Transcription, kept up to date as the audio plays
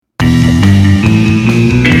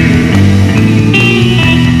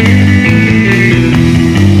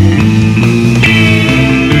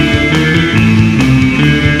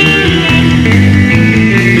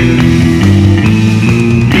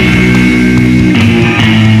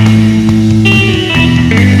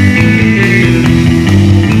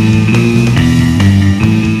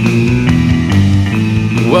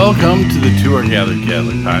Foregathered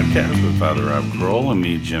Catholic Podcast with Father Rob Kroll and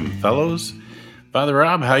me, Jim Fellows. Father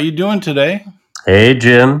Rob, how you doing today? Hey,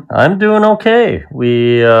 Jim. I'm doing okay.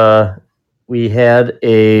 We had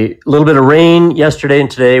a little bit of rain yesterday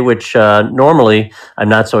and today, which normally I'm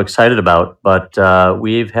not so excited about, but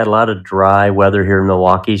we've had a lot of dry weather here in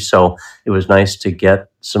Milwaukee, so it was nice to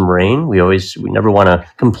get some rain. We never want to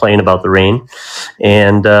complain about the rain.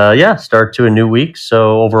 And start to a new week.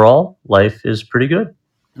 So overall, life is pretty good.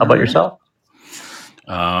 How about yourself?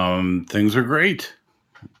 Things are great.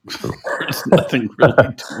 There's nothing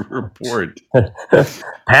really to report.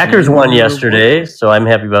 Packers won yesterday, so I'm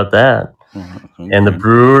happy about that. Okay. And the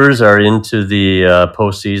Brewers are into the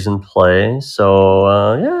postseason play.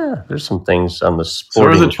 So, there's some things on the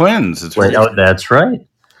sporting. So are the Twins. Oh, that's right.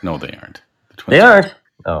 No, they aren't. The Twins aren't?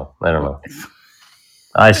 Oh, I don't know.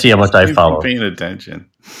 I see how much I follow. Paying attention.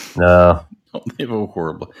 No. Oh, they have a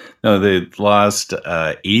horrible. No, they lost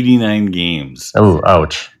 89 games. Oh,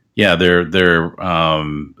 ouch. Yeah, they're the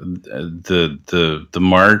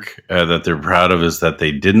mark that they're proud of is that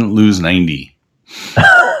they didn't lose 90.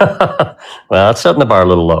 Well, that's setting the bar a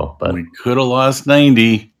little low, but we could have lost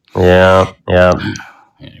 90. Yeah.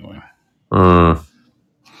 Anyway.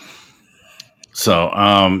 So,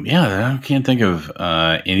 I can't think of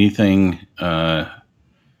anything.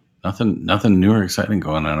 Nothing new or exciting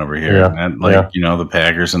going on over here. The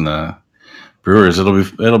Packers and the Brewers.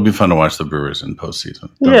 It'll be fun to watch the Brewers in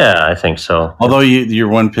postseason. I think so. Although your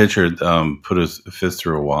one pitcher put his fist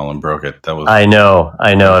through a wall and broke it. That was. I know.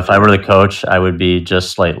 If I were the coach, I would be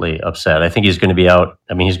just slightly upset. I think he's going to be out.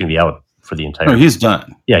 I mean, he's going to be out for the entire. No, he's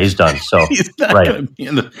done. Yeah, he's done. So he's not going to be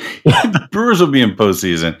in the Brewers will be in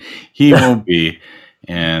postseason. He won't be.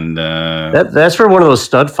 And that's where one of those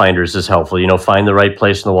stud finders is helpful. Find the right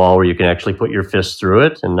place in the wall where you can actually put your fist through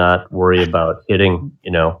it and not worry about hitting,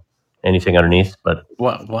 anything underneath. But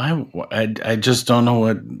why? I just don't know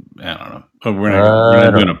what. I don't know. We're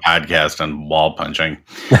not doing a podcast on wall punching.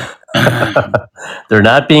 They're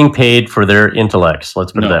not being paid for their intellects.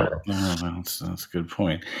 Let's put it that way. No, that's a good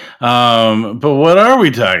point. But what are we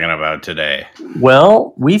talking about today?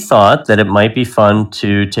 Well, we thought that it might be fun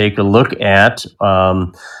to take a look at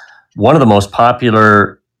one of the most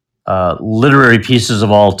popular literary pieces of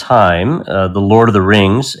all time, The Lord of the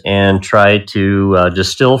Rings, and try to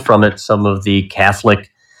distill from it some of the Catholic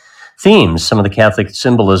themes, some of the Catholic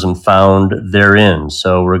symbolism found therein.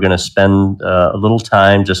 So we're going to spend a little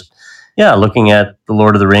time just, looking at The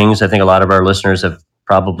Lord of the Rings. I think a lot of our listeners have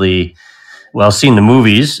probably, seen the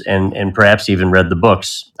movies and perhaps even read the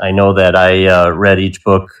books. I know that I read each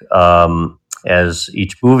book as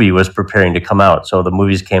each movie was preparing to come out. So the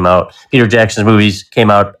movies came out, Peter Jackson's movies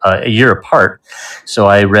came out a year apart. So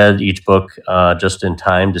I read each book just in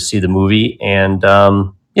time to see the movie. And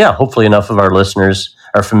hopefully enough of our listeners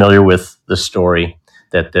are familiar with the story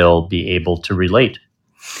that they'll be able to relate.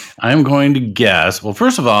 I'm going to guess. Well,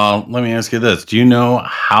 first of all, let me ask you this. Do you know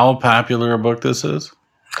how popular a book this is?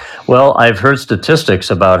 Well, I've heard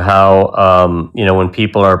statistics about how, when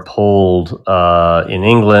people are polled in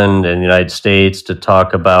England and the United States to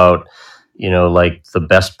talk about, like the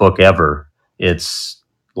best book ever, it's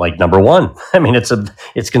like number one. I mean,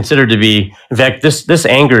 it's considered to be, in fact, this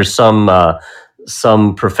angers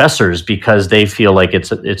some professors because they feel like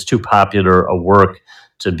it's too popular a work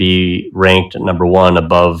to be ranked number one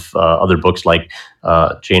above other books like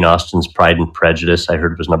Jane Austen's Pride and Prejudice. I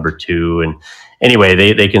heard it was number two. And anyway,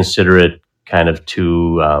 they consider it kind of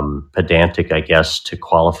too pedantic, I guess, to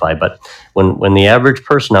qualify. But when the average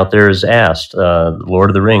person out there is asked,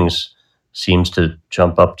 Lord of the Rings seems to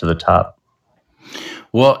jump up to the top.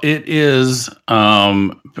 Well, it is,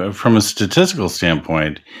 from a statistical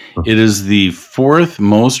standpoint, it is the fourth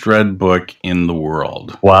most read book in the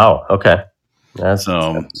world. Wow. Okay. That's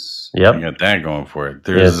yep. You got that going for it.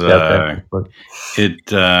 There's the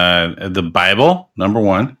Bible, number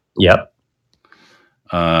one. Yep.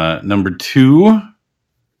 Number two.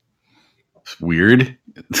 It's weird.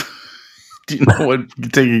 Do you know what?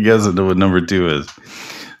 Take a guess at what number two is.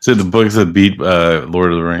 So the books that beat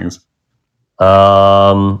Lord of the Rings.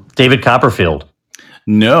 David Copperfield.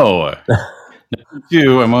 No. Number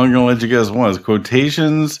two, I'm only going to let you guess one, is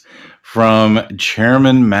Quotations from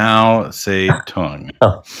Chairman Mao Zedong.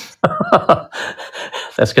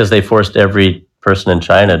 That's because they forced every person in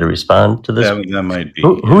China to respond to this. That might be.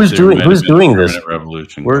 Who's doing this?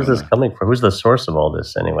 Revolution. Where's this coming from? Who's the source of all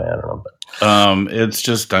this anyway? I don't know. But it's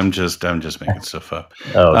just I'm just making stuff up.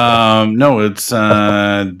 Oh, okay. No, it's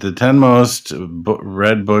the 10 most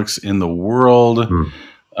read books in the world.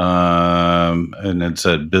 And it's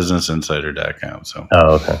at businessinsider.com. So,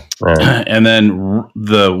 okay. Right. And then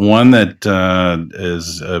the one that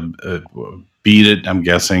is beat it. I'm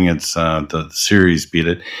guessing it's the series beat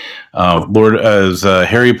it. Lord is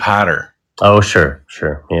Harry Potter. Oh, sure,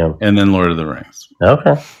 yeah. And then Lord of the Rings.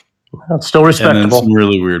 Okay, well, it's still respectable. And then some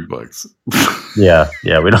really weird books. yeah.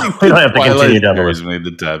 We don't have to continue down the list. Made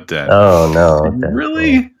the top 10. Oh no, okay.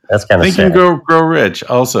 Really? Yeah. That's kind of Think sad. and Grow Rich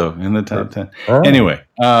also in the top 10. Oh. Anyway,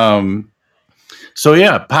 so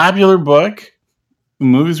yeah, popular book.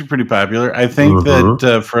 Movies are pretty popular. I think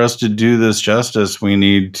that for us to do this justice, we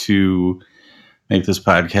need to make this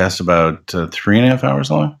podcast about 3.5 hours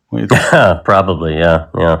long. Probably, yeah.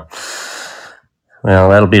 Well,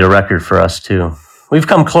 that'll be a record for us too. We've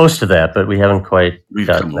come close to that, but we haven't quite. We've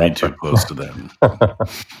come way too close to that.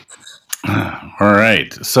 All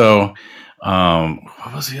right. So,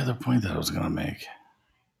 what was the other point that I was going to make?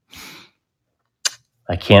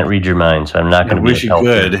 I can't read your mind, so I'm not going to. I wish you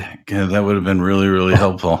could. Yeah, that would have been really, really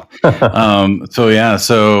helpful. So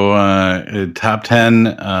top 10,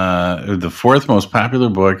 the fourth most popular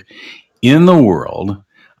book in the world.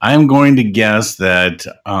 I'm going to guess that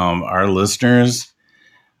our listeners,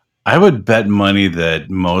 I would bet money that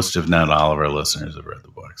most, if not all, of our listeners have read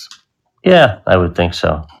the books. Yeah, I would think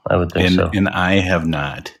so. And I have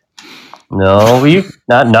not. No,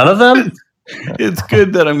 none of them. It's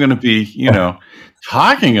good that I'm going to be,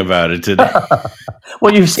 talking about it today.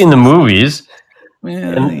 Well, you've seen the movies,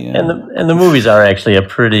 and the movies are actually a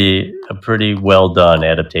pretty well done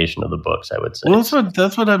adaptation of the books, I would say. Well,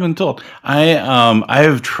 that's what I've been told. I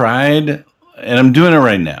have tried, and I'm doing it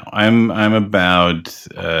right now. I'm about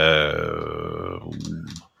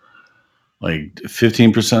like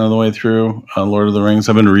 15% of the way through Lord of the Rings.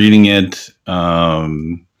 I've been reading it.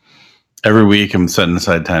 Every week, I'm setting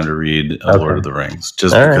aside time to read Lord of the Rings,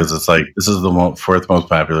 just because it's like, this is the fourth most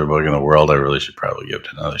popular book in the world. I really should probably give it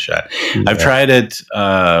another shot. Yeah. I've tried it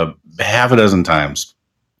half a dozen times.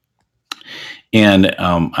 And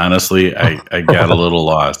honestly, I got a little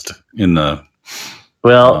lost in the...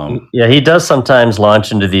 Well, he does sometimes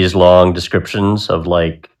launch into these long descriptions of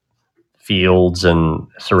like fields and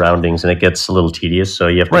surroundings, and it gets a little tedious. So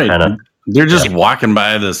you have to kind of... They're just walking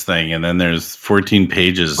by this thing, and then there's 14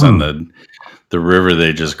 pages on the river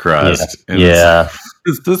they just crossed. Yeah.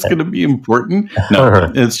 Is this going to be important?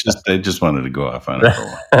 No, it's just I just wanted to go off on it for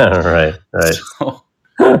a while. Right. So.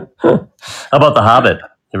 How about The Hobbit?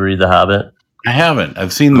 You ever read The Hobbit? I haven't.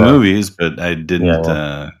 I've seen the movies, but I didn't.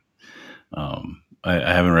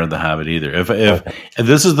 I haven't read The Hobbit either. If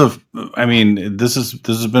this is this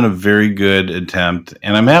has been a very good attempt,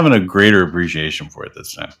 and I'm having a greater appreciation for it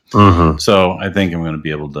this time. Mm-hmm. So I think I'm going to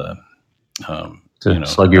be able to,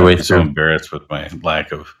 slug your way through. So embarrassed with my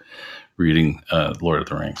lack of reading Lord of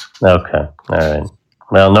the Rings. Okay, all right.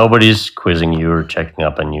 Well, nobody's quizzing you or checking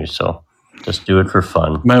up on you, so just do it for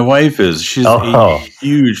fun. My wife is. She's a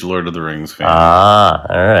huge Lord of the Rings fan. Ah,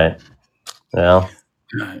 all right. Well.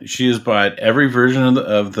 She has bought every version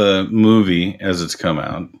of the movie as it's come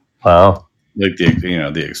out. Wow! Like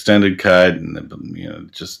the extended cut and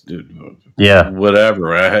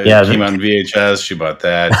whatever. Yeah, came out on VHS. She bought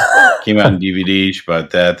that. Came out on DVD. She bought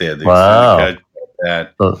that. They had the extended cut. She bought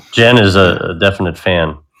that. So Jen is a definite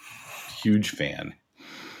fan. Huge fan.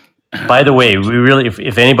 By the way, we really,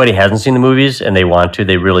 if anybody hasn't seen the movies and they want to,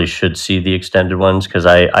 they really should see the extended ones, because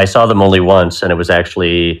I saw them only once, and it was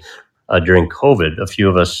actually. During COVID, a few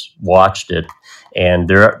of us watched it,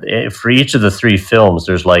 and for each of the three films,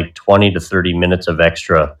 there's like 20 to 30 minutes of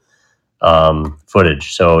extra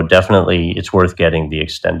footage. So definitely, it's worth getting the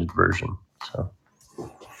extended version. So,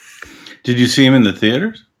 did you see him in the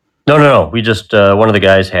theaters? No. We just one of the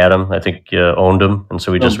guys had him. I think owned him, and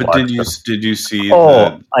so we just. But did you see?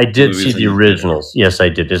 I did see the originals. Yes, I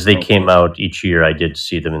did. As they came out each year, I did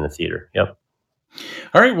see them in the theater. Yep.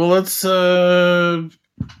 All right. Well, let's talk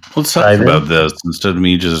about this instead of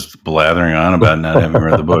me just blathering on about not having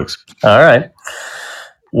read the books. All right.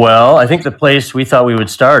 Well, I think the place we thought we would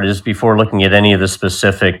start is, before looking at any of the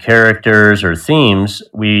specific characters or themes,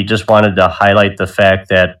 we just wanted to highlight the fact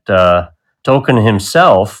that Tolkien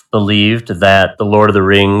himself believed that The Lord of the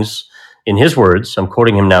Rings, in his words, I'm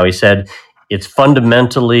quoting him now, he said, "It's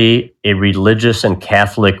fundamentally a religious and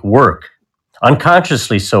Catholic work,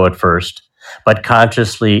 unconsciously so at first, but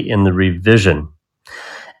consciously in the revision."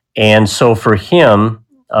 And so for him,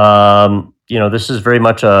 this is very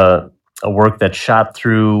much a work that shot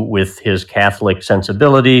through with his Catholic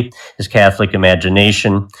sensibility, his Catholic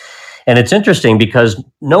imagination. And it's interesting because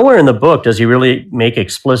nowhere in the book does he really make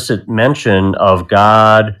explicit mention of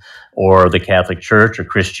God or the Catholic Church or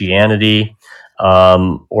Christianity,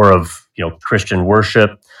 or of, Christian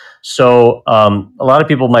worship. So a lot of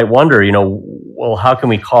people might wonder, well, how can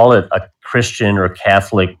we call it a Christian or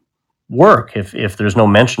Catholic work if there's no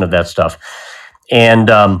mention of that stuff. And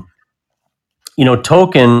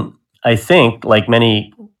Tolkien, I think, like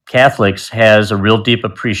many Catholics, has a real deep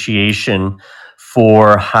appreciation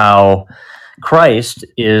for how Christ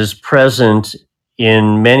is present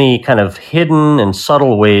in many kind of hidden and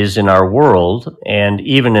subtle ways in our world, and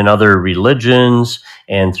even in other religions,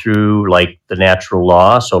 and through like the natural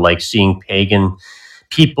law. So like seeing pagan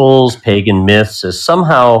peoples, pagan myths as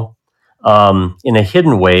somehow in a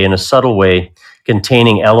hidden way, in a subtle way,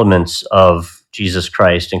 containing elements of Jesus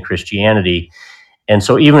Christ and Christianity. And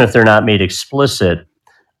so even if they're not made explicit,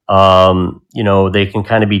 they can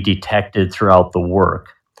kind of be detected throughout the work.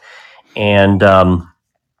 And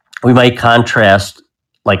we might contrast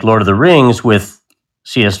like Lord of the Rings with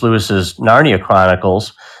C.S. Lewis's Narnia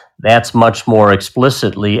Chronicles. That's much more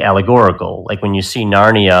explicitly allegorical. Like when you see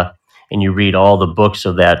Narnia and you read all the books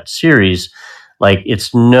of that series, like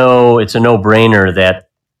it's a no-brainer that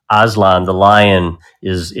Aslan, the lion,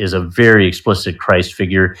 is a very explicit Christ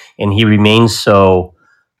figure, and he remains so,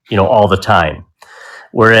 all the time.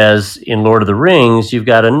 Whereas in Lord of the Rings, you've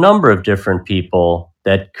got a number of different people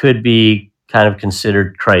that could be kind of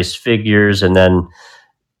considered Christ figures, and then,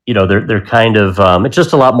 they're kind of, it's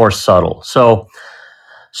just a lot more subtle. So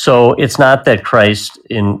it's not that Christ,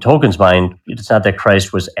 in Tolkien's mind, it's not that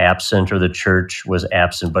Christ was absent or the church was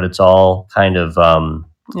absent, but it's all kind of,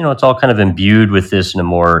 it's all kind of imbued with this in a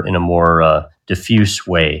more diffuse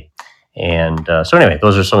way. And so anyway,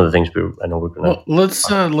 those are some of the things I know we're going to. Well, let's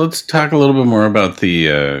talk a little bit more about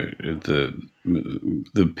the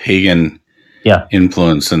pagan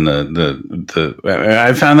influence and the.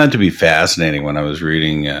 I found that to be fascinating when I was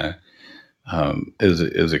reading. Is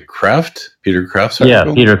it Krefft? Peter Krefft's article?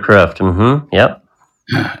 Yeah, Peter Krefft. Mm-hmm. Yep.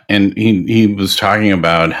 And he was talking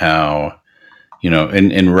about how,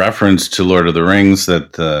 in reference to Lord of the Rings,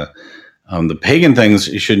 that the pagan things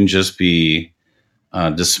shouldn't just be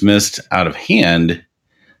dismissed out of hand,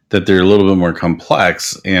 that they're a little bit more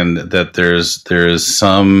complex, and that there's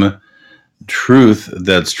some truth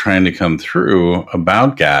that's trying to come through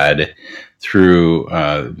about God through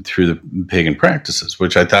the pagan practices,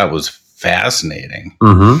 which I thought was fascinating.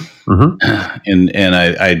 Mm-hmm. Mm-hmm. And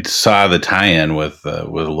I saw the tie-in with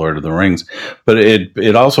Lord of the Rings, but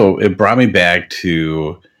it also brought me back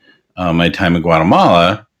to my time in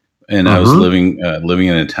Guatemala. And I was living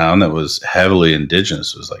in a town that was heavily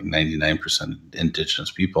indigenous. It was like 99%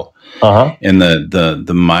 indigenous people. Uh-huh. And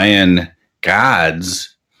the Mayan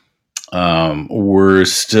gods were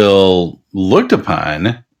still looked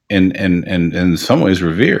upon and in some ways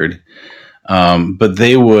revered. But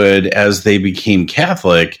they would, as they became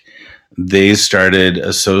Catholic, they started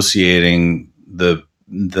associating the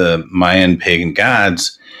Mayan pagan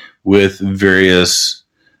gods with various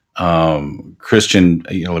Christian,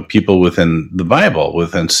 people within the Bible,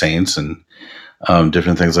 within saints and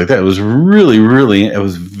different things like that. It was really, it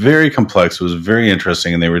was very complex. It was very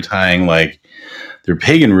interesting. And they were tying like their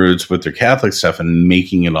pagan roots with their Catholic stuff and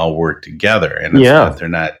making it all work together. And it's not, they're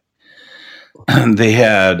not, they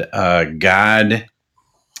had God.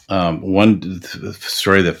 One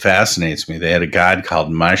story that fascinates me, they had a god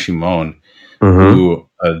called Mashimon, who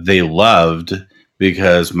they loved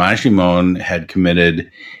because Mashimon had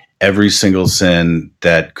committed every single sin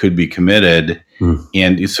that could be committed.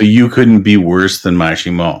 And so you couldn't be worse than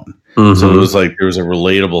Mashimon. So it was like there was a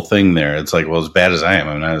relatable thing there. It's like, well, as bad as I am,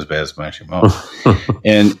 I'm not as bad as Mashimon.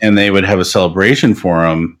 and they would have a celebration for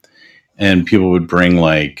him, and people would bring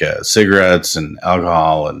like cigarettes and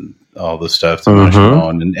alcohol and all the stuff to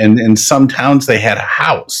Mashimon. And in some towns, they had a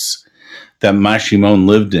house that Mashimon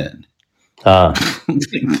lived in.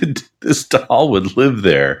 This doll would live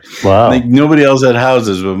there. Wow. Like nobody else had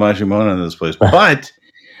houses but Mashimon in this place. But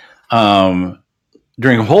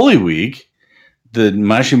during Holy Week, the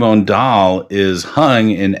Mashimon doll is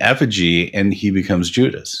hung in effigy, and he becomes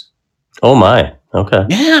Judas. Oh my! Okay.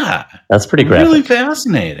 Yeah, that's pretty graphic. Really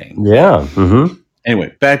fascinating. Yeah.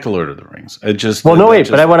 Anyway, back to Lord of the Rings. But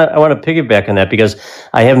I want to piggyback on that because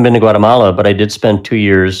I haven't been to Guatemala, but I did spend 2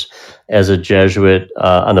 years as a Jesuit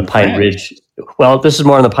on the Pine Ridge. Well, this is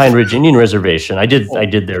more on the Pine Ridge Indian Reservation. I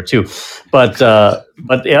did there too, but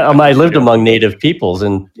I lived among Native peoples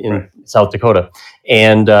in South Dakota,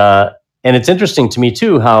 and it's interesting to me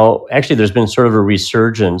too how actually there's been sort of a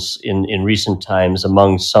resurgence in recent times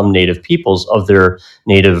among some Native peoples of their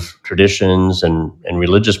Native traditions and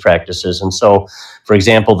religious practices. And so, for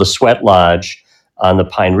example, the Sweat Lodge on the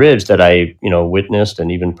Pine Ridge that I witnessed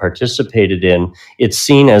and even participated in, it's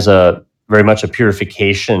seen as a very much a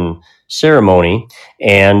purification ceremony.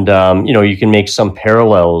 And, you can make some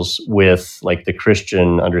parallels with like the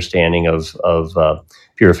Christian understanding of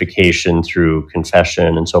purification through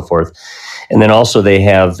confession and so forth. And then also they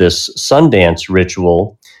have this Sundance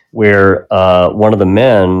ritual where one of the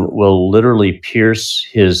men will literally pierce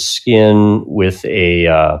his skin with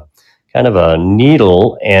a kind of a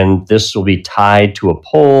needle, and this will be tied to a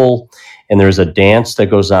pole. And there's a dance that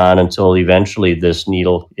goes on until eventually this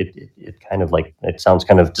needle, it kind of like, it sounds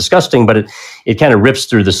kind of disgusting, but it kind of rips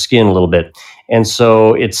through the skin a little bit. And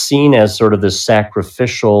so it's seen as sort of this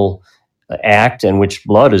sacrificial act in which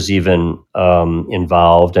blood is even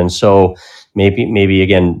involved. And so maybe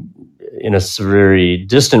again, in a very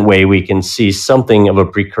distant way, we can see something of a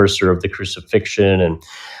precursor of the crucifixion. And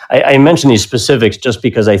I mention these specifics just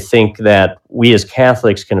because I think that we as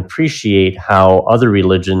Catholics can appreciate how other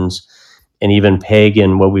religions and even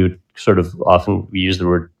pagan, what we would sort of often we use the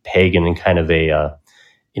word pagan in kind of a,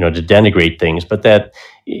 to denigrate things, but that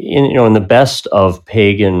in the best of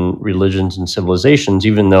pagan religions and civilizations,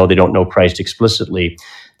 even though they don't know Christ explicitly,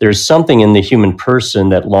 there's something in the human person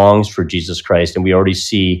that longs for Jesus Christ, and we already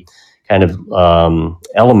see kind of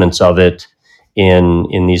elements of it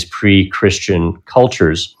in these pre-Christian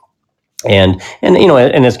cultures, and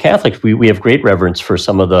as Catholics, we have great reverence for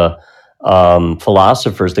some of the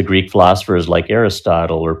philosophers, the Greek philosophers like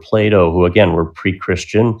Aristotle or Plato, who again were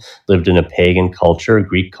pre-Christian, lived in a pagan culture, a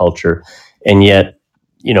Greek culture, and yet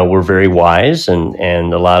were very wise,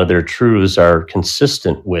 and a lot of their truths are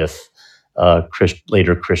consistent with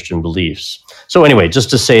later Christian beliefs. So anyway,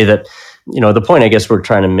 just to say that the point I guess we're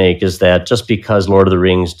trying to make is that just because Lord of the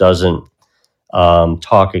Rings doesn't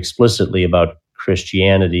talk explicitly about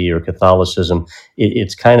Christianity or Catholicism,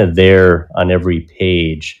 it's kind of there on every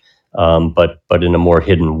page, but in a more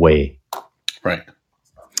hidden way. Right.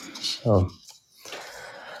 So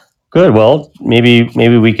good. Well, maybe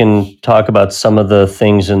we can talk about some of the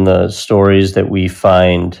things in the stories that we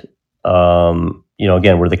find,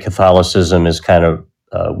 again, where the Catholicism is kind of,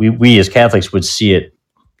 we as Catholics would see it,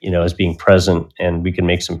 as being present, and we can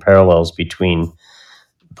make some parallels between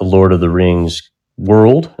the Lord of the Rings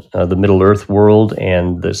world, the Middle Earth world,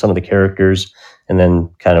 and some of the characters, and then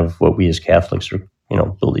kind of what we as Catholics,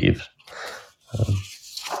 believe.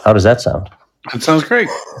 How does that sound? That sounds great.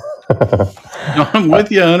 No, I'm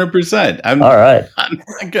with you 100%. All right. I'm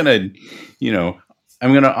not gonna,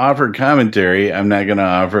 I'm gonna offer commentary. I'm not gonna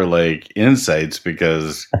offer like insights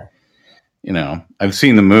because, I've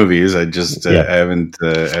seen the movies. I just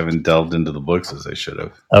haven't delved into the books as I should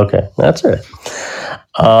have. Okay, that's it.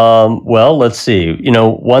 Well, let's see.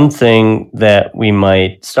 One thing that we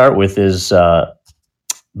might start with is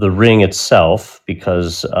the ring itself,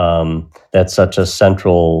 because that's such a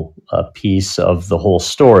central piece of the whole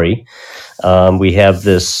story. We have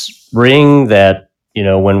this ring that,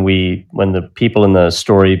 when the people in the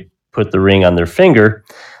story put the ring on their finger,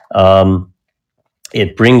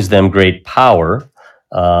 it brings them great power.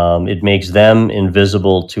 It makes them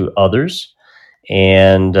invisible to others,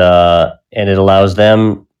 and it allows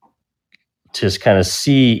them to kind of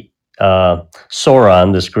see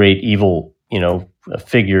Sauron, this great evil,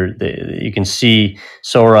 figure. You can see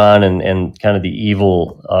Sauron and kind of the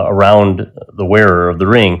evil around the wearer of the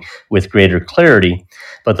ring with greater clarity.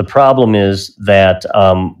 But the problem is that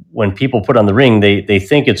when people put on the ring, they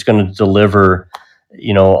think it's going to deliver,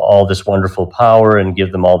 all this wonderful power and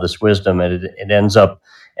give them all this wisdom, and it ends up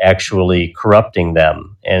actually corrupting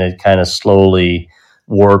them, and it kind of slowly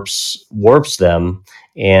warps them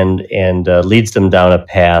and leads them down a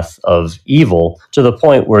path of evil to the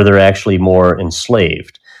point where they're actually more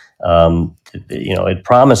enslaved. It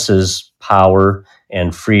promises power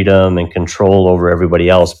and freedom and control over everybody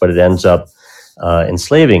else, but it ends up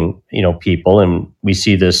enslaving, people. And we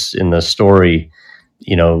see this in the story,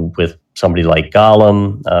 with somebody like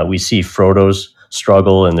Gollum. We see Frodo's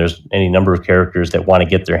struggle, and there's any number of characters that want to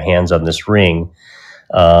get their hands on this ring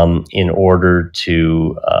in order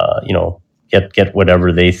to, get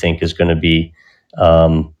whatever they think is going to be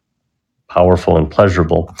powerful and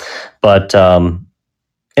pleasurable. But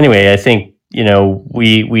anyway, I think,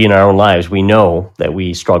 we in our own lives, we know that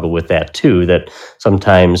we struggle with that too, that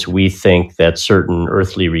sometimes we think that certain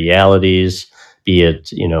earthly realities, be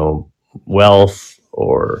it, wealth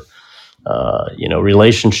or,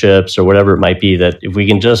 relationships or whatever it might be, that if we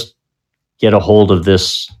can just get a hold of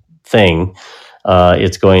this thing,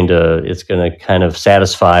 it's going to kind of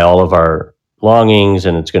satisfy all of our longings,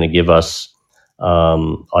 and it's going to give us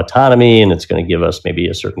autonomy, and it's going to give us maybe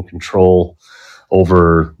a certain control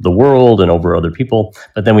over the world and over other people.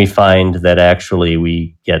 But then we find that actually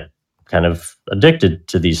we get kind of addicted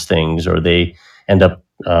to these things, or they end up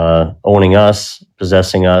owning us,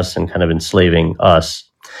 possessing us, and kind of enslaving us.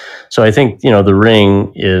 So I think, the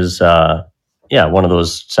ring is, one of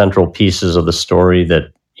those central pieces of the story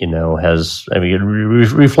that, it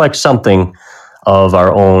reflects something of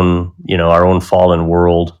our own fallen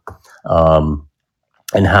world,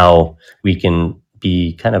 and how we can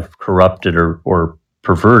be kind of corrupted or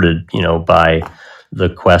perverted, by the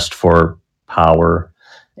quest for power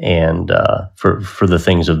and for the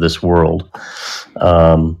things of this world.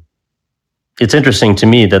 It's interesting to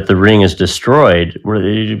me that the ring is destroyed.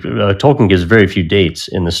 Tolkien gives very few dates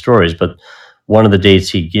in the stories, but one of the dates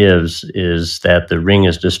he gives is that the ring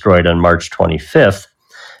is destroyed on March 25th,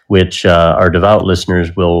 which our devout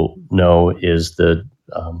listeners will know is the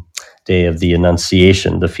day of the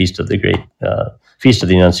Annunciation, the Feast of the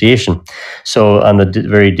Annunciation. So on the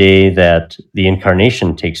very day that the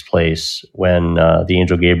Incarnation takes place, when the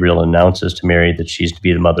angel Gabriel announces to Mary that she's to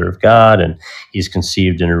be the mother of God and he's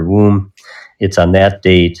conceived in her womb, it's on that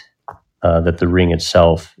date that the ring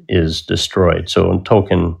itself is destroyed. So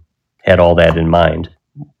Tolkien had all that in mind.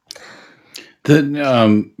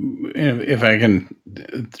 If I can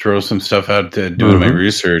throw some stuff out to doing my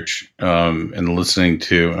research and listening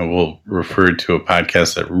to, I will refer to a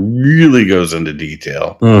podcast that really goes into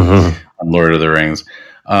detail on Lord of the Rings.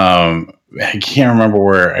 I can't remember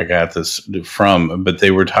where I got this from, but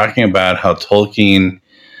they were talking about how Tolkien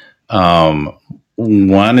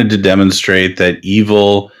wanted to demonstrate that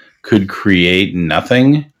evil could create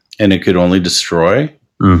nothing and it could only destroy.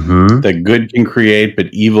 That good can create,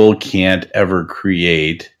 but evil can't ever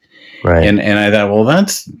create. Right. And I thought, well,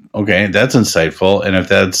 that's okay. That's insightful. And if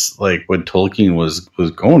that's like what Tolkien was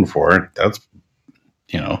going for, that's,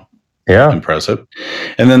 impressive.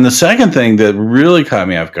 And then the second thing that really caught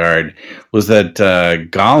me off guard was that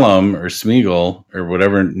Gollum or Smeagol or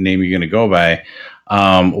whatever name you're going to go by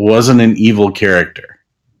wasn't an evil character.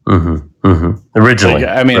 Originally.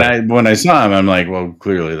 When I saw him, I'm like, well,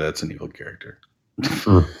 clearly that's an evil character.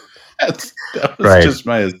 That was just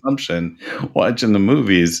my assumption watching the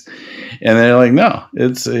movies, and they're like, no,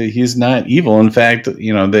 it's he's not evil. In fact, I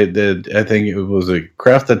think it was a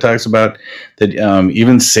craft that talks about that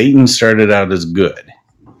even Satan started out as good.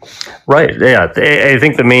 Right. Yeah. I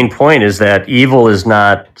think the main point is that evil is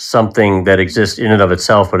not something that exists in and of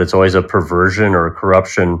itself, but it's always a perversion or a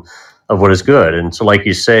corruption of what is good. And so, like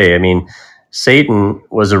you say, Satan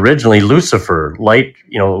was originally Lucifer, light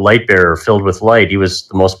bearer filled with light. He was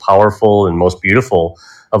the most powerful and most beautiful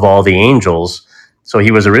of all the angels. So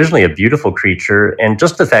he was originally a beautiful creature. And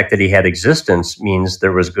just the fact that he had existence means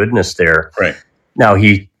there was goodness there. Right. Now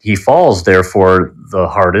he falls therefore the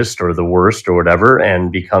hardest or the worst or whatever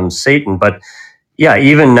and becomes Satan. But yeah,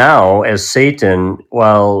 even now as Satan,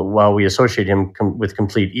 while we associate him with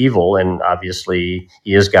complete evil, and obviously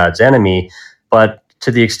he is God's enemy, but to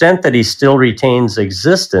the extent that he still retains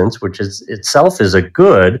existence, which is itself is a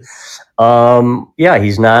good,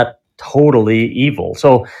 he's not totally evil.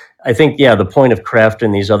 So I think, the point of Kraft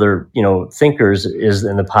and these other, thinkers is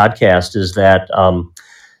in the podcast is that,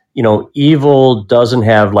 evil doesn't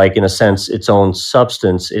have, like, in a sense, its own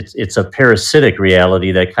substance. It's a parasitic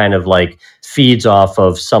reality that kind of like feeds off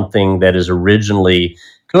of something that is originally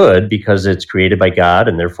good because it's created by God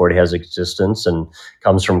and therefore it has existence and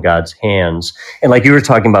comes from God's hands. And like you were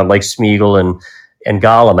talking about, like Smeagol and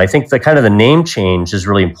Gollum, I think the kind of the name change is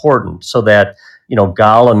really important so that,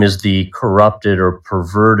 Gollum is the corrupted or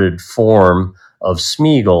perverted form of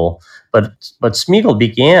Smeagol, but Smeagol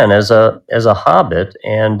began as a hobbit,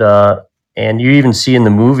 and you even see in the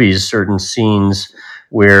movies certain scenes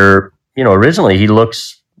where, originally he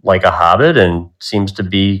looks like a hobbit and seems to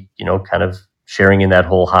be, kind of sharing in that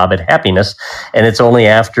whole hobbit happiness. And it's only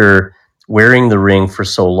after wearing the ring for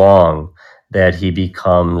so long that he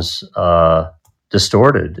becomes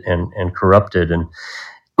distorted and corrupted. And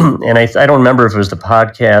I don't remember if it was the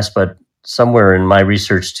podcast, but somewhere in my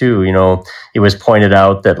research too, it was pointed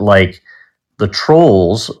out that like the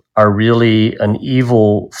trolls are really an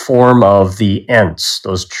evil form of the Ents,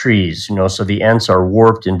 those trees, so the Ents are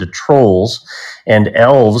warped into trolls, and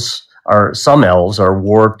some elves are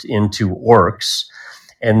warped into orcs.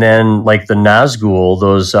 And then like the Nazgul,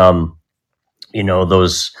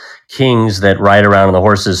 those kings that ride around on the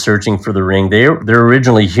horses searching for the ring, they're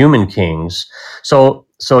originally human kings. So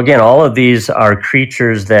again, all of these are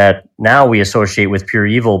creatures that now we associate with pure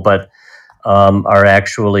evil, but are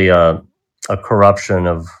actually a corruption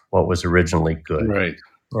of what was originally good. Right.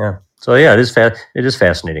 Yeah. So yeah, it is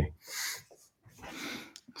fascinating.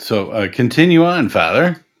 So continue on,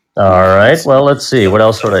 Father. All right. Well, let's see. What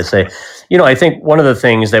else would I say? I think one of the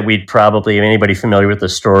things that we'd probably, anybody familiar with the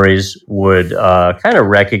stories would kind of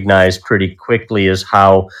recognize pretty quickly is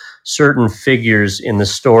how certain figures in the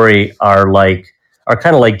story are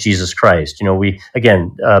kind of like Jesus Christ. We,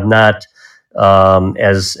 again, not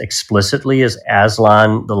as explicitly as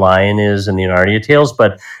Aslan the lion is in the Narnia Tales,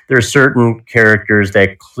 but there are certain characters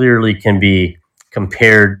that clearly can be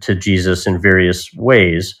compared to Jesus in various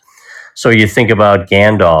ways. So you think about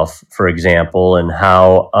Gandalf, for example, and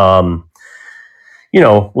how,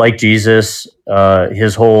 like Jesus,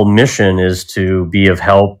 his whole mission is to be of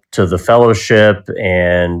help to the fellowship.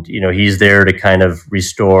 And, he's there to kind of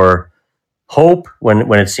restore hope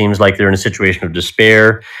when it seems like they're in a situation of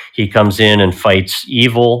despair. He comes in and fights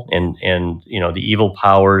evil and the evil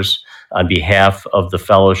powers on behalf of the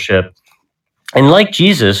fellowship. And like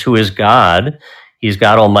Jesus, who is God, he's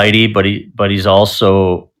God Almighty, but he's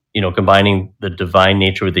also, combining the divine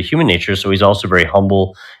nature with the human nature. So he's also very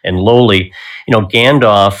humble and lowly.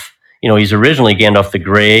 Gandalf, he's originally Gandalf the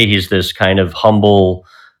Grey. He's this kind of humble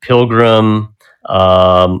pilgrim.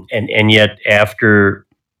 And yet after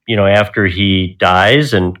he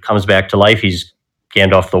dies and comes back to life, he's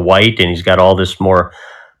Gandalf the White, and he's got all this more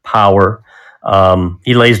power.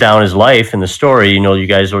 He lays down his life in the story. You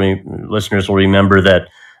guys, listeners, will remember that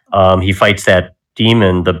he fights that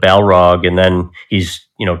demon, the Balrog, and then he's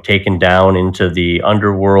taken down into the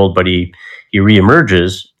underworld, but he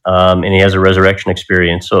reemerges, and he has a resurrection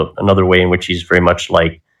experience. So another way in which he's very much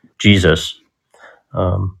like Jesus. I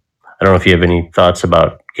don't know if you have any thoughts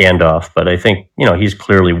about Gandalf, but I think he's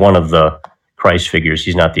clearly one of the Christ figures.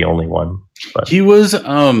 He's not the only one. But he was.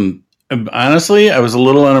 Honestly, I was a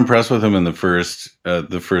little unimpressed with him in the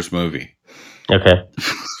first movie. Okay.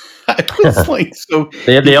 I was like, so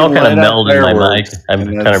they all kind of melded in my mind. I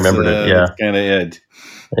kind of remembered it. Yeah, that's kind of it.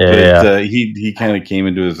 Yeah, but, he kind of came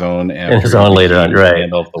into his own. In his own later on, right?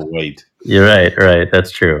 Gandalf the White. You're right. That's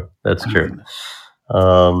true.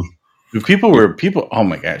 People. Oh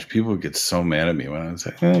my gosh, people would get so mad at me when I was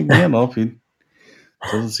like, Gandalf, he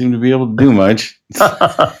doesn't seem to be able to do much. not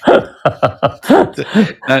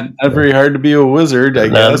very hard to be a wizard, I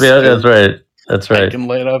guess. That's right. That's right. I can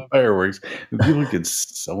light off fireworks. People get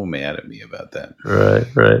so mad at me about that. Right.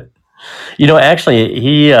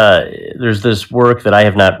 Actually, there's this work that I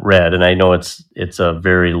have not read, and I know it's a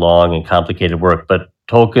very long and complicated work, but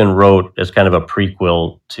Tolkien wrote as kind of a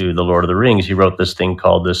prequel to The Lord of the Rings. He wrote this thing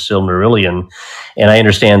called the Silmarillion, and I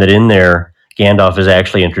understand that in there, Gandalf is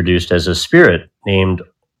actually introduced as a spirit named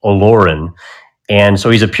Olorin, and so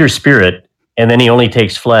he's a pure spirit, and then he only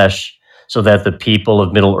takes flesh so that the people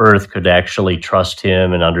of Middle-earth could actually trust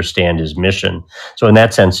him and understand his mission. So in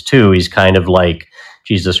that sense, too, he's kind of like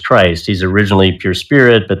Jesus Christ. He's originally pure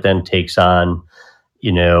spirit, but then takes on,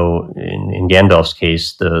 in Gandalf's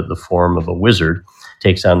case, the form of a wizard,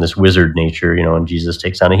 takes on this wizard nature, and Jesus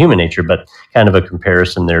takes on a human nature, but kind of a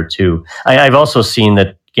comparison there, too. I've also seen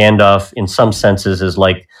that Gandalf, in some senses, is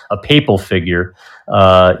like a papal figure.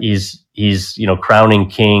 He's crowning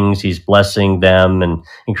kings, he's blessing them and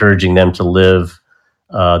encouraging them to live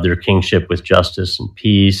their kingship with justice and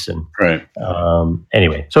peace. And right.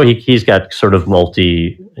 Anyway, so he's got sort of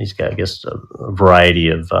he's got, I guess, a variety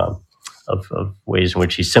of ways in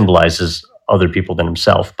which he symbolizes other people than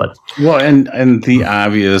himself. But and the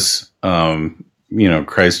obvious,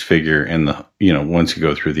 Christ figure in the, once you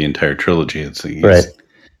go through the entire trilogy, he's right.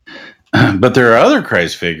 But there are other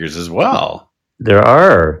Christ figures as well. There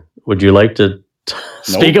are. Would you like to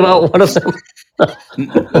speak about one of them?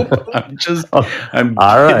 Nope. I'm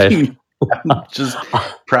all right. I'm just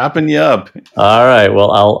propping you up. All right.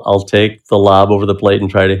 Well, I'll take the lob over the plate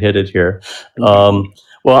and try to hit it here. Well,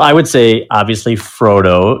 I would say obviously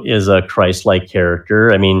Frodo is a Christ-like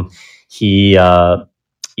character. I mean, he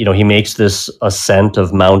makes this ascent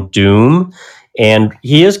of Mount Doom. And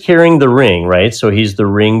he is carrying the ring, right? So he's the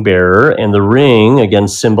ring bearer, and the ring, again,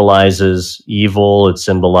 symbolizes evil. It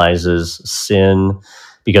symbolizes sin,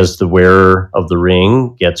 because the wearer of the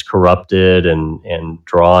ring gets corrupted and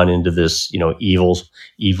drawn into this,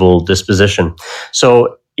 evil disposition.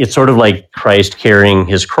 So it's sort of like Christ carrying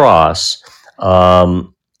his cross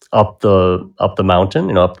up the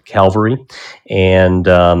mountain, up Calvary, and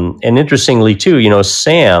interestingly too,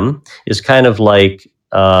 Sam is kind of like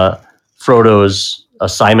Frodo's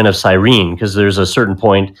Simon of Cyrene, because there's a certain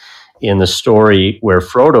point in the story where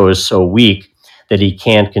Frodo is so weak that he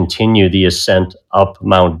can't continue the ascent up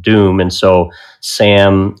Mount Doom. And so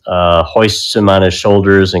Sam hoists him on his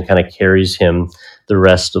shoulders and kind of carries him the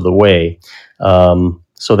rest of the way.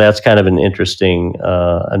 So that's kind of an interesting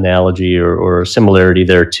analogy or similarity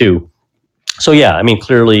there too. So yeah, I mean,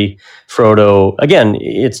 clearly Frodo, again,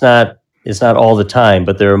 it's not all the time,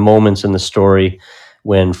 but there are moments in the story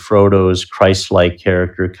when Frodo's Christ-like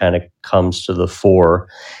character kind of comes to the fore.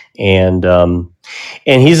 And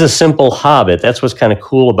he's a simple hobbit. That's what's kind of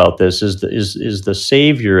cool about this is the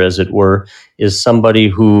savior, as it were, is somebody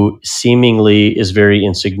who seemingly is very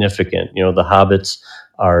insignificant. You know, the hobbits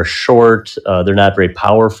are short. They're not very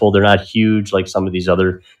powerful. They're not huge like some of these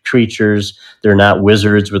other creatures. They're not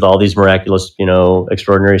wizards with all these miraculous,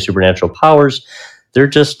 extraordinary supernatural powers. They're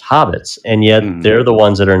just hobbits. And yet they're the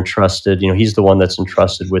ones that are entrusted. He's the one that's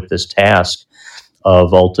entrusted with this task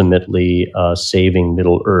of ultimately saving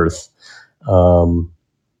Middle Earth. So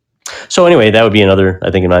anyway, that would be another,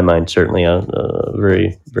 I think in my mind, certainly a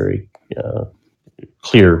very, very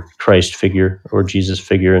clear Christ figure or Jesus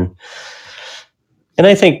figure. And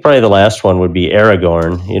I think probably the last one would be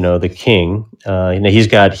Aragorn, the king. He's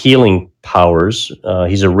got healing powers.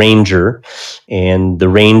 He's a ranger, and the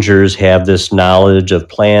rangers have this knowledge of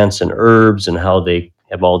plants and herbs and how they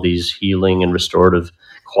have all these healing and restorative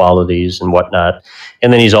qualities and whatnot.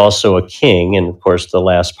 And then he's also a king. And of course, the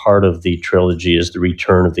last part of the trilogy is the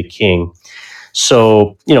return of the king.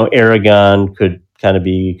 So, Aragorn could kind of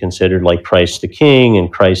be considered like Christ the king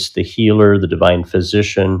and Christ the healer, the divine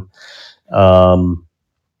physician.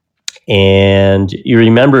 And you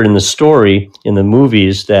remember in the story, in the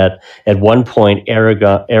movies, that at one point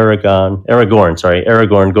Aragorn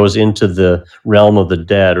goes into the realm of the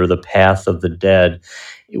dead, or the path of the dead,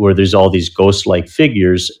 where there's all these ghost-like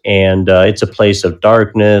figures, and it's a place of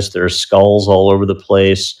darkness. There are skulls all over the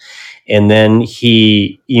place, and then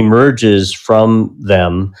he emerges from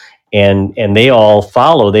them, and they all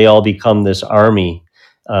follow. They all become this army.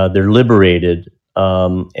 They're liberated,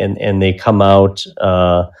 and they come out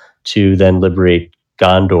to then liberate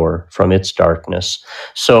Gondor from its darkness.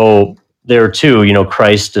 So there too,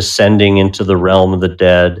 Christ descending into the realm of the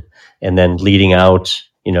dead and then leading out,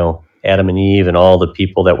 Adam and Eve and all the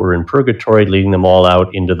people that were in purgatory, leading them all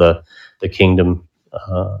out into the kingdom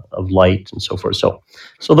of light and so forth. So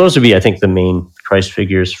those would be, I think, the main Christ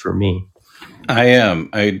figures for me. I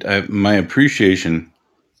my appreciation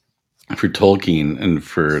for Tolkien and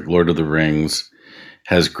for Lord of the Rings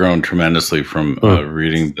has grown tremendously from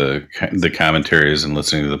reading the commentaries and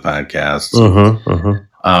listening to the podcasts.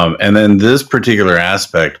 And then this particular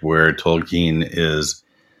aspect where Tolkien is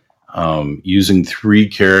using three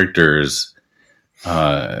characters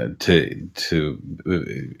to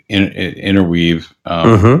interweave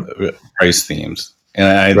Christ themes. And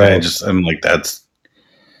I'm like, that's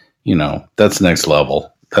next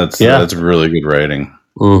level. That's really good writing.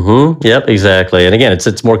 Yep, exactly. And again,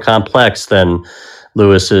 it's more complex than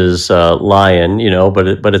Lewis's Lion,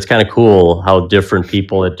 but it's kind of cool how different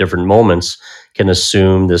people at different moments can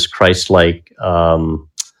assume this Christ-like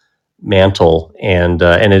mantle, and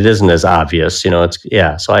it isn't as obvious, So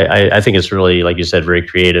I think it's really, like you said, very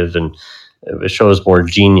creative, and it shows more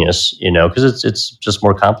genius, because it's just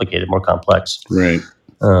more complicated, more complex, right?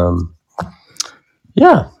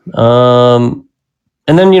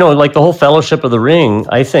 And then, like the whole Fellowship of the Ring,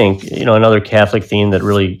 I think, another Catholic theme that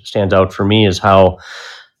really stands out for me is how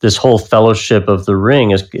this whole Fellowship of the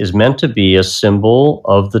Ring is meant to be a symbol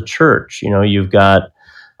of the church. You've got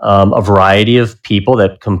a variety of people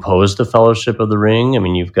that compose the Fellowship of the Ring. I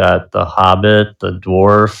mean, you've got the hobbit, the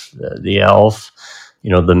dwarf, the elf,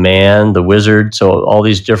 the man, the wizard. So all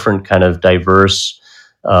these different kind of diverse,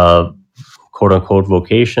 quote unquote,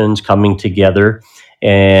 vocations coming together.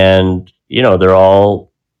 And they're all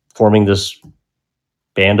forming this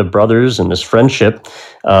band of brothers and this friendship,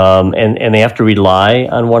 and they have to rely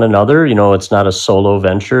on one another. It's not a solo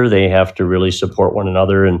venture. They have to really support one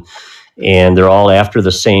another, and they're all after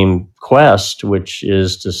the same quest, which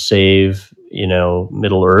is to save,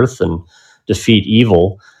 Middle Earth and defeat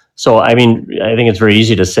evil. So, I mean, I think it's very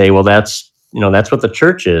easy to say, well, that's what the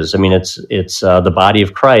church is. I mean, it's the body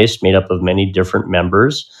of Christ made up of many different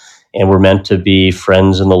members. And we're meant to be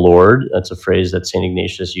friends in the Lord. That's a phrase that St.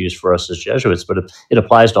 Ignatius used for us as Jesuits, but it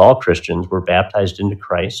applies to all Christians. We're baptized into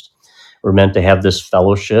Christ. We're meant to have this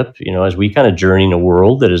fellowship, as we kind of journey in a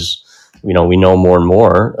world that is, we know more and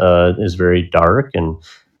more, is very dark and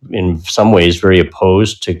in some ways very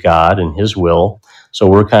opposed to God and his will. So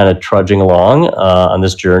we're kind of trudging along on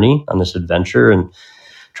this journey, on this adventure, and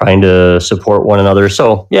trying to support one another.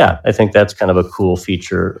 So yeah, I think that's kind of a cool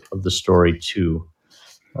feature of the story too.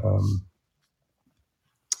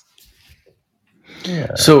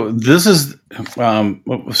 So this is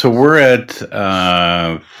so we're at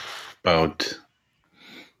about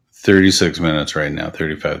 36 minutes right now,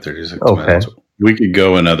 36 minutes. We could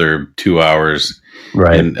go another 2 hours,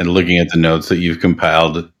 right? And looking at the notes that you've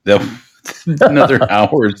compiled, that another hour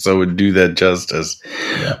or so would do that justice.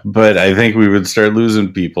 Yeah. But I think we would start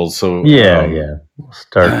losing people. So We'll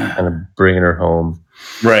start kind of bringing her home.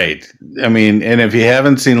 Right. I mean, and if you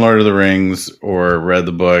haven't seen Lord of the Rings or read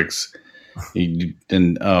the books, then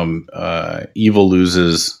evil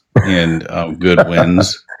loses and good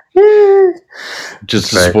wins.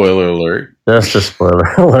 Just a spoiler alert. Just a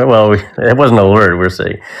spoiler alert. Well, it wasn't an alert. We're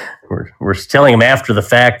saying we're telling them after the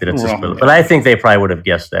fact that it's a spoiler. But I think they probably would have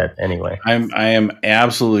guessed that anyway. I am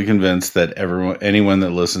absolutely convinced that anyone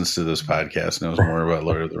that listens to this podcast knows more about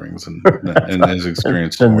Lord of the Rings and has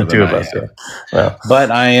experienced more the two of us. Yeah. Well.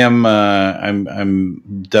 But I am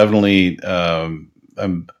I'm definitely I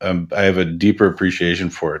have a deeper appreciation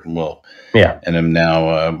for it, and and I'm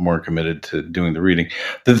now more committed to doing the reading.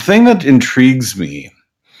 The thing that intrigues me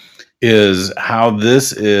is how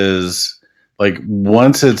this is. Like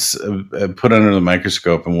once it's put under the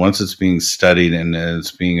microscope and once it's being studied and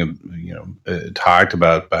it's being talked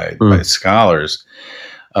about by scholars,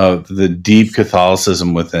 the deep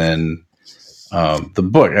Catholicism within the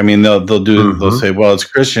book. I mean, they'll say, well, it's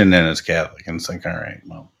Christian and it's Catholic, and it's like, all right,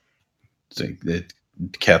 well,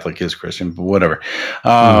 Catholic is Christian, but whatever.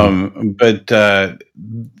 But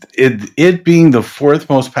it being the fourth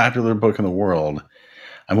most popular book in the world,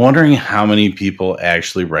 I'm wondering how many people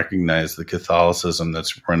actually recognize the Catholicism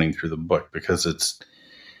that's running through the book, because it's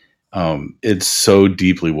so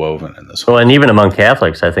deeply woven in this. Well, and even among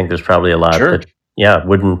Catholics, I think there's probably a lot that,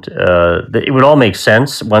 wouldn't. It would all make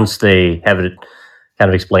sense once they have it kind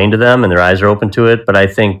of explained to them and their eyes are open to it. But I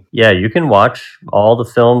think, you can watch all the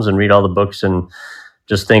films and read all the books and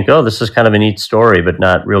just think, oh, this is kind of a neat story, but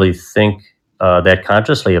not really think that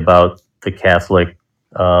consciously about the Catholic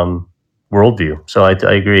worldview. So I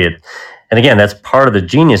agree. And again, that's part of the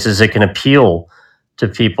genius, is it can appeal to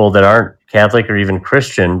people that aren't Catholic or even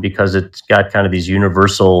Christian, because it's got kind of these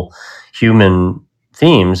universal human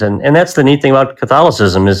themes. And that's the neat thing about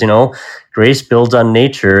Catholicism is, grace builds on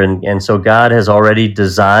nature. And so God has already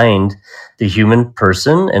designed the human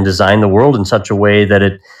person and designed the world in such a way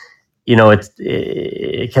that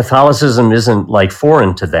Catholicism isn't like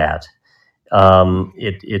foreign to that.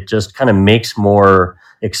 It just kind of makes more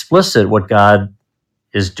explicit what God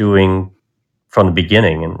is doing from the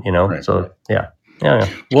beginning, and Right. So yeah.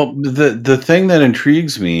 Well, the thing that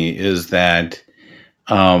intrigues me is that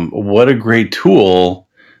what a great tool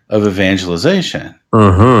of evangelization.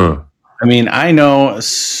 Mm-hmm. I mean, I know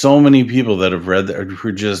so many people that have read that who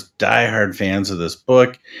are just diehard fans of this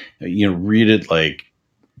book. Read it like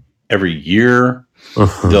every year.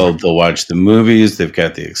 They'll watch the movies. They've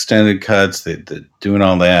got the extended cuts. They're doing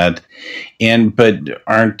all that, but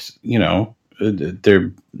aren't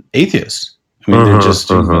they're atheists. I mean, they're just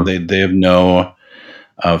they have no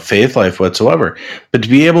faith life whatsoever. But to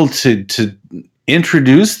be able to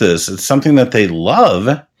introduce this, it's something that they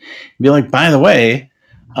love. Be like, by the way,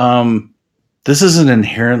 this is an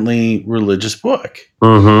inherently religious book.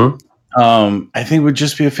 I think would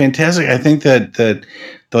just be a fantastic. I think that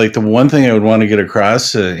like the one thing I would want to get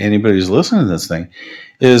across to anybody who's listening to this thing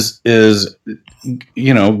is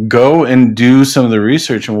go and do some of the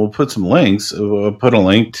research, and we'll put some links. We'll put a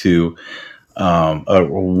link to a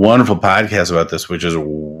wonderful podcast about this, which is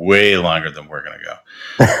way longer than we're going to go.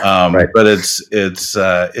 Right. But it's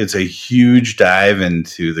a huge dive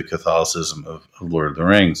into the Catholicism of Lord of the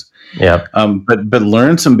Rings. Yeah. But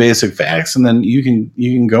learn some basic facts, and then you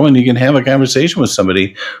can go and you can have a conversation with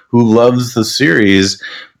somebody who loves the series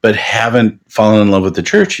but haven't fallen in love with the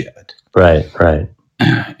church yet. Right.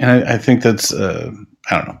 And I think that's I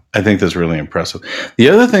don't know. I think that's really impressive. The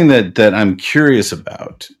other thing that I'm curious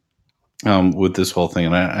about with this whole thing,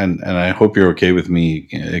 and I hope you're okay with me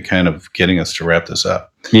kind of getting us to wrap this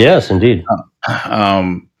up. Yes, indeed.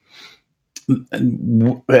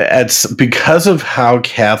 It's because of how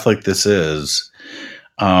Catholic this is.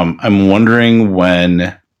 I'm wondering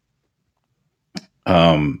when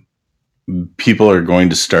people are going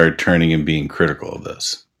to start turning and being critical of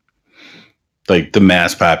this. Like the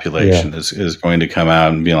mass population is going to come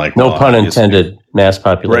out and be like, no pun intended, mass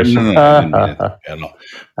population. Right, no, I didn't mean it at all.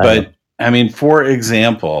 But I mean, for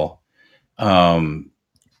example,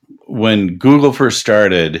 when Google first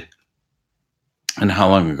started, and how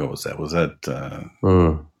long ago was that? Was that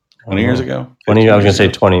 20 years ago? 20, I was going to say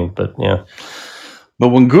 20, but yeah. But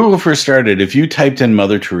when Google first started, if you typed in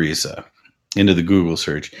Mother Teresa into the Google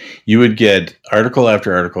search, you would get article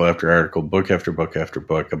after article after article, book after book after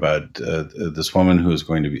book about this woman who is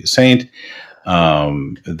going to be a saint,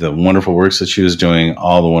 the wonderful works that she was doing,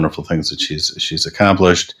 all the wonderful things that she's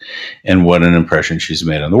accomplished, and what an impression she's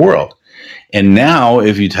made on the world. And now,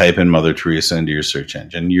 if you type in Mother Teresa into your search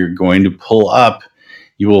engine, you're going to pull up,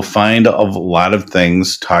 you will find a lot of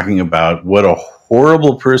things talking about what a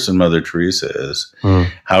horrible person Mother Teresa is,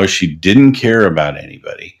 how she didn't care about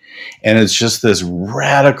anybody. And it's just this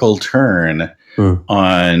radical turn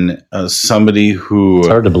on somebody who... It's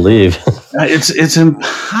hard to believe. It's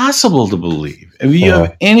impossible to believe. If you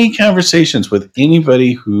have any conversations with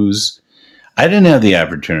anybody who's... I didn't have the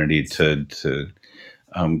opportunity to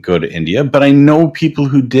go to India, but I know people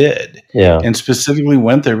who did, and specifically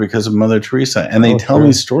went there because of Mother Teresa. And they tell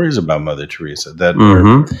me stories about Mother Teresa that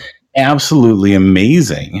are absolutely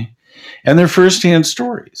amazing, and they're firsthand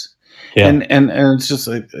stories. Yeah. And it's just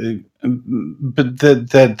like, but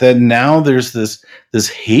that now there's this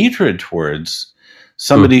hatred towards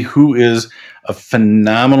somebody who is a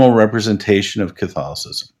phenomenal representation of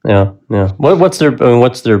Catholicism. Yeah. What's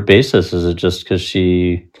their basis? Is it just because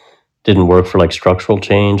she didn't work for like structural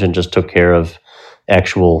change and just took care of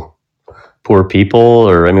actual poor people?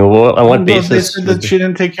 Or on what basis? They said that she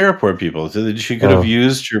didn't take care of poor people. So that she could have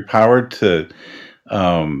used her power to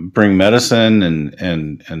bring medicine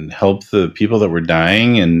and help the people that were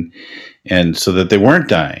dying, and so that they weren't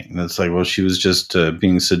dying. That's like, well, she was just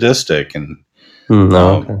being sadistic and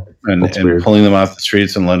pulling them off the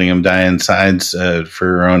streets and letting them die inside for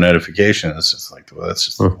her own edification. It's just like, well, that's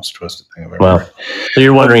just the most twisted thing I've ever heard. So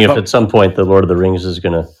you're wondering if at some point the Lord of the Rings is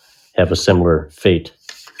going to have a similar fate?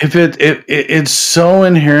 If it's so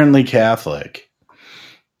inherently Catholic,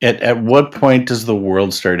 at what point does the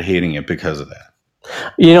world start hating it because of that?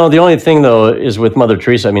 The only thing though is with Mother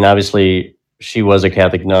Teresa. Obviously she was a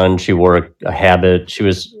Catholic nun. She wore a habit. She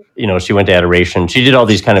was, she went to adoration. She did all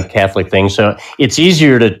these kind of Catholic things. So it's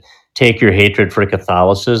easier to take your hatred for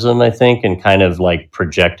Catholicism, I think, and kind of like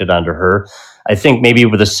project it onto her. I think maybe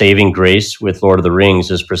with a saving grace with Lord of the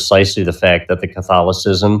Rings is precisely the fact that the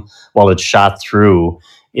Catholicism, while it's shot through,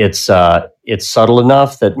 it's subtle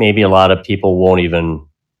enough that maybe a lot of people won't even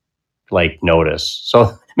like notice.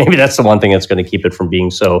 So maybe that's the one thing that's going to keep it from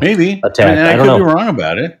being so attacked. I could be wrong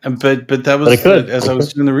about it, but that was as I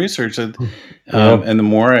was doing the research, and the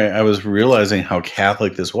more I was realizing how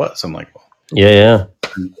Catholic this was, I'm like, well,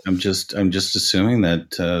 I'm just assuming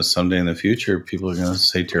that someday in the future people are going to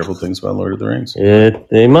say terrible things about Lord of the Rings.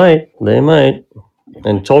 They might.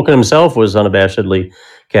 And Tolkien himself was unabashedly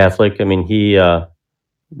Catholic. He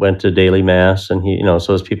went to daily mass, and he,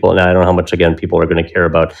 so as people. And I don't know how much again people are going to care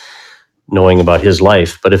about knowing about his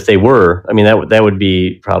life, but if they were, that would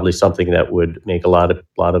be probably something that would make a lot of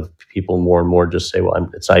people more and more just say, well,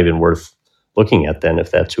 it's not even worth looking at then if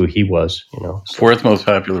that's who he was. So. Fourth most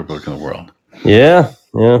popular book in the world. Yeah.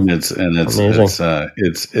 It's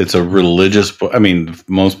a religious book.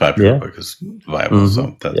 Most popular book is the Bible,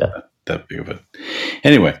 so that big of it.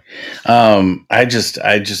 Anyway, I just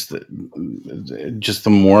the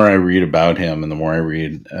more I read about him and the more I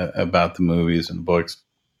read about the movies and books,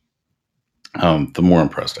 the more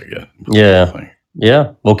impressed I get.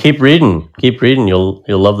 Yeah. Well, keep reading. You'll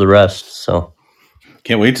love the rest. So.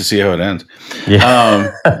 Can't wait to see how it ends.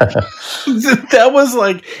 Yeah. That was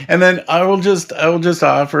like, and then I will just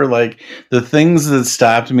offer like the things that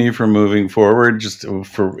stopped me from moving forward, just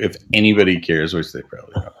for if anybody cares, which they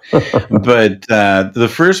probably don't. But the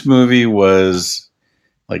first movie was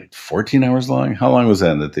like 14 hours long. How long was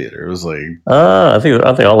that in the theater? It was like I think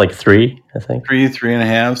all like 3. I think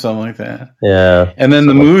 3.5, something like that. Yeah. And then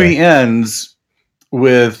the movie ends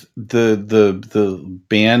with the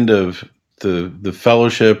band of the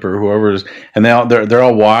fellowship or whoever is, and they're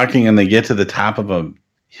all walking, and they get to the top of a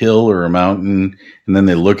hill or a mountain, and then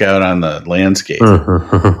they look out on the landscape,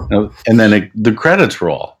 and then the credits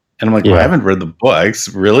roll, and I'm like, well, I haven't read the books,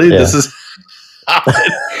 really. This is how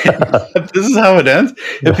it ends.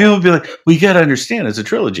 And people would be like, well, you got to understand, it's a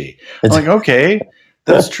trilogy. I'm like, okay,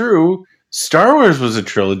 that's true. Star Wars was a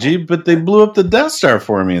trilogy, but they blew up the Death Star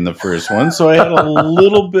for me in the first one, so I had a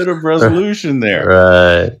little bit of resolution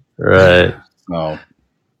there. Right. So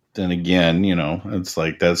then again, it's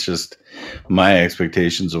like that's just my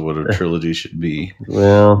expectations of what a trilogy should be.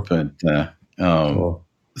 Well, but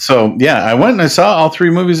so yeah, I went and I saw all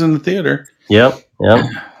 3 movies in the theater. Yep.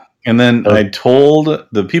 And then I told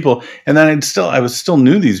the people, and then I still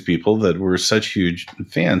knew these people that were such huge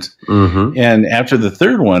fans. Mm-hmm. And after the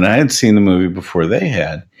third one, I had seen the movie before they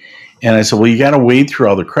had, and I said, well, you got to wait through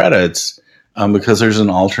all the credits because there's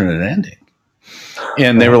an alternate ending.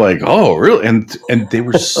 And they were like, "Oh, really?" And they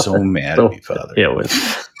were so mad at me, Father. Yeah,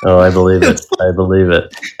 I believe it. I believe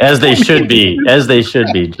it. As they should be,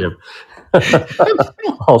 Jim.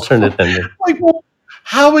 Alternate ending. Like, well,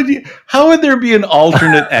 how would there be an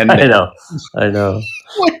alternate ending? I know.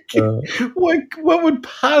 What would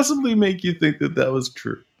possibly make you think that was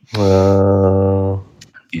true?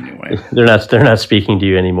 Anyway, They're not speaking to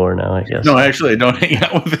you anymore now, I guess. no, actually, I don't hang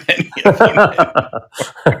out with any of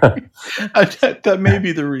them. That may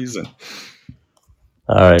be the reason.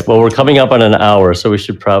 All right. Well, we're coming up on an hour, so we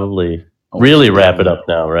should probably really wrap it up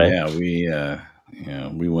now, right? Yeah,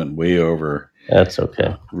 we went way over. That's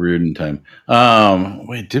okay. Rude time.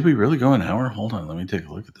 Wait, did we really go an hour? Hold on, let me take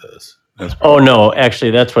a look at this. Oh no,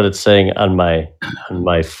 actually, that's what it's saying on my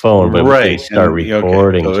phone. But right, we can start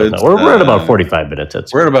recording. Okay. So we're at about 45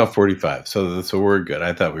 minutes. We're at about 45, so we're good.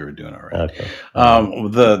 I thought we were doing all right. Okay.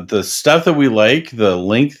 The stuff that we like, the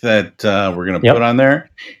link that we're going to put on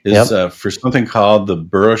there is for something called the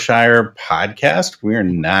Boroughshire Podcast. We are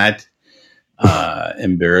not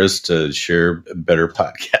embarrassed to share better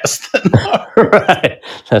podcasts than ours. Right,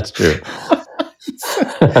 that's true.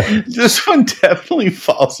 This one definitely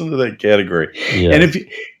falls into that category. Yeah. And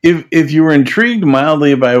if you were intrigued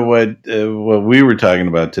mildly by what we were talking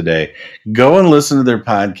about today, go and listen to their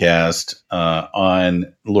podcast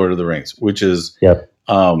on Lord of the Rings, which is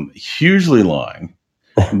hugely long,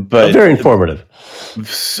 but very informative.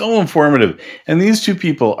 So informative. And these two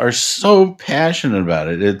people are so passionate about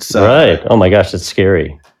it. It's right. Oh my gosh, it's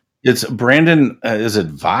scary. It's Brandon, is it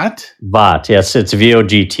Vogt? Vogt, yes, it's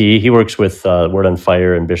Vogt. He works with Word on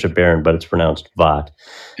Fire and Bishop Barron, but it's pronounced Vogt.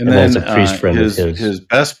 And then it's a priest friend his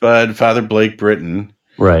best bud, Father Blake Britton.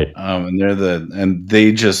 Right. And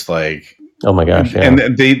they just like, oh my gosh, yeah.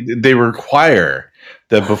 And they require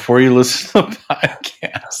that before you listen to the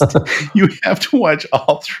podcast, you have to watch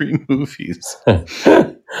all 3 movies.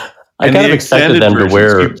 I kind of expected them to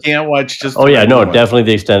wear. You can't watch just. Oh yeah, no, definitely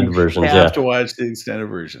the extended versions. You have to watch the extended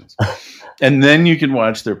versions, and then you can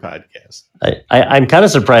watch their podcast. I'm kind of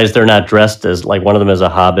surprised they're not dressed as like one of them is a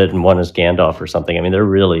Hobbit and one is Gandalf or something. I mean, they're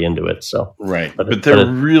really into it. So right, but they're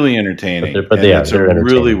really entertaining. But they are. They're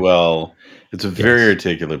really well. It's a very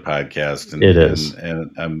articulate podcast, and it is. And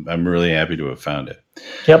I'm really happy to have found it.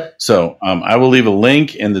 Yep. So I will leave a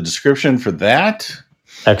link in the description for that.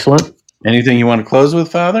 Excellent. Anything you want to close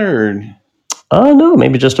with, Father? Or? No,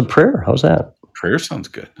 maybe just a prayer. How's that? Prayer sounds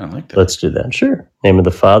good. I like that. Let's do that. Sure. Name of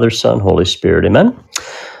the Father, Son, Holy Spirit. Amen.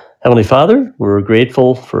 Heavenly Father, we're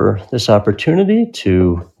grateful for this opportunity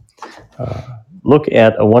to look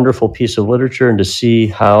at a wonderful piece of literature and to see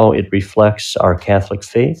how it reflects our Catholic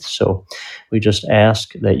faith. So we just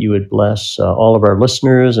ask that you would bless all of our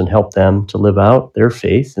listeners and help them to live out their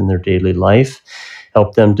faith in their daily life.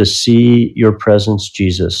 Help them to see your presence,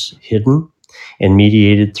 Jesus, hidden and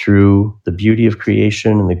mediated through the beauty of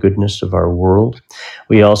creation and the goodness of our world.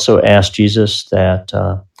 We also ask, Jesus, that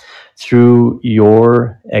through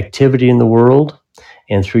your activity in the world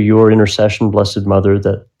and through your intercession, Blessed Mother,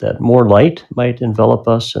 that more light might envelop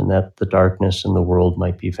us and that the darkness in the world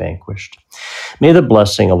might be vanquished. May the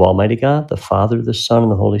blessing of Almighty God, the Father, the Son,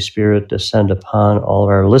 and the Holy Spirit descend upon all of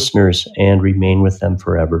our listeners and remain with them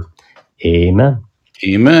forever. Amen.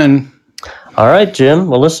 Amen. All right, Jim.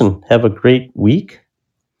 Well, listen, have a great week.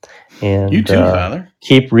 And you too, Father.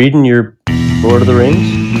 Keep reading your Lord of the Rings.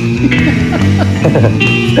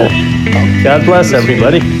 God bless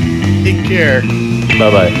everybody. Take care.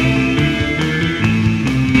 Bye-bye.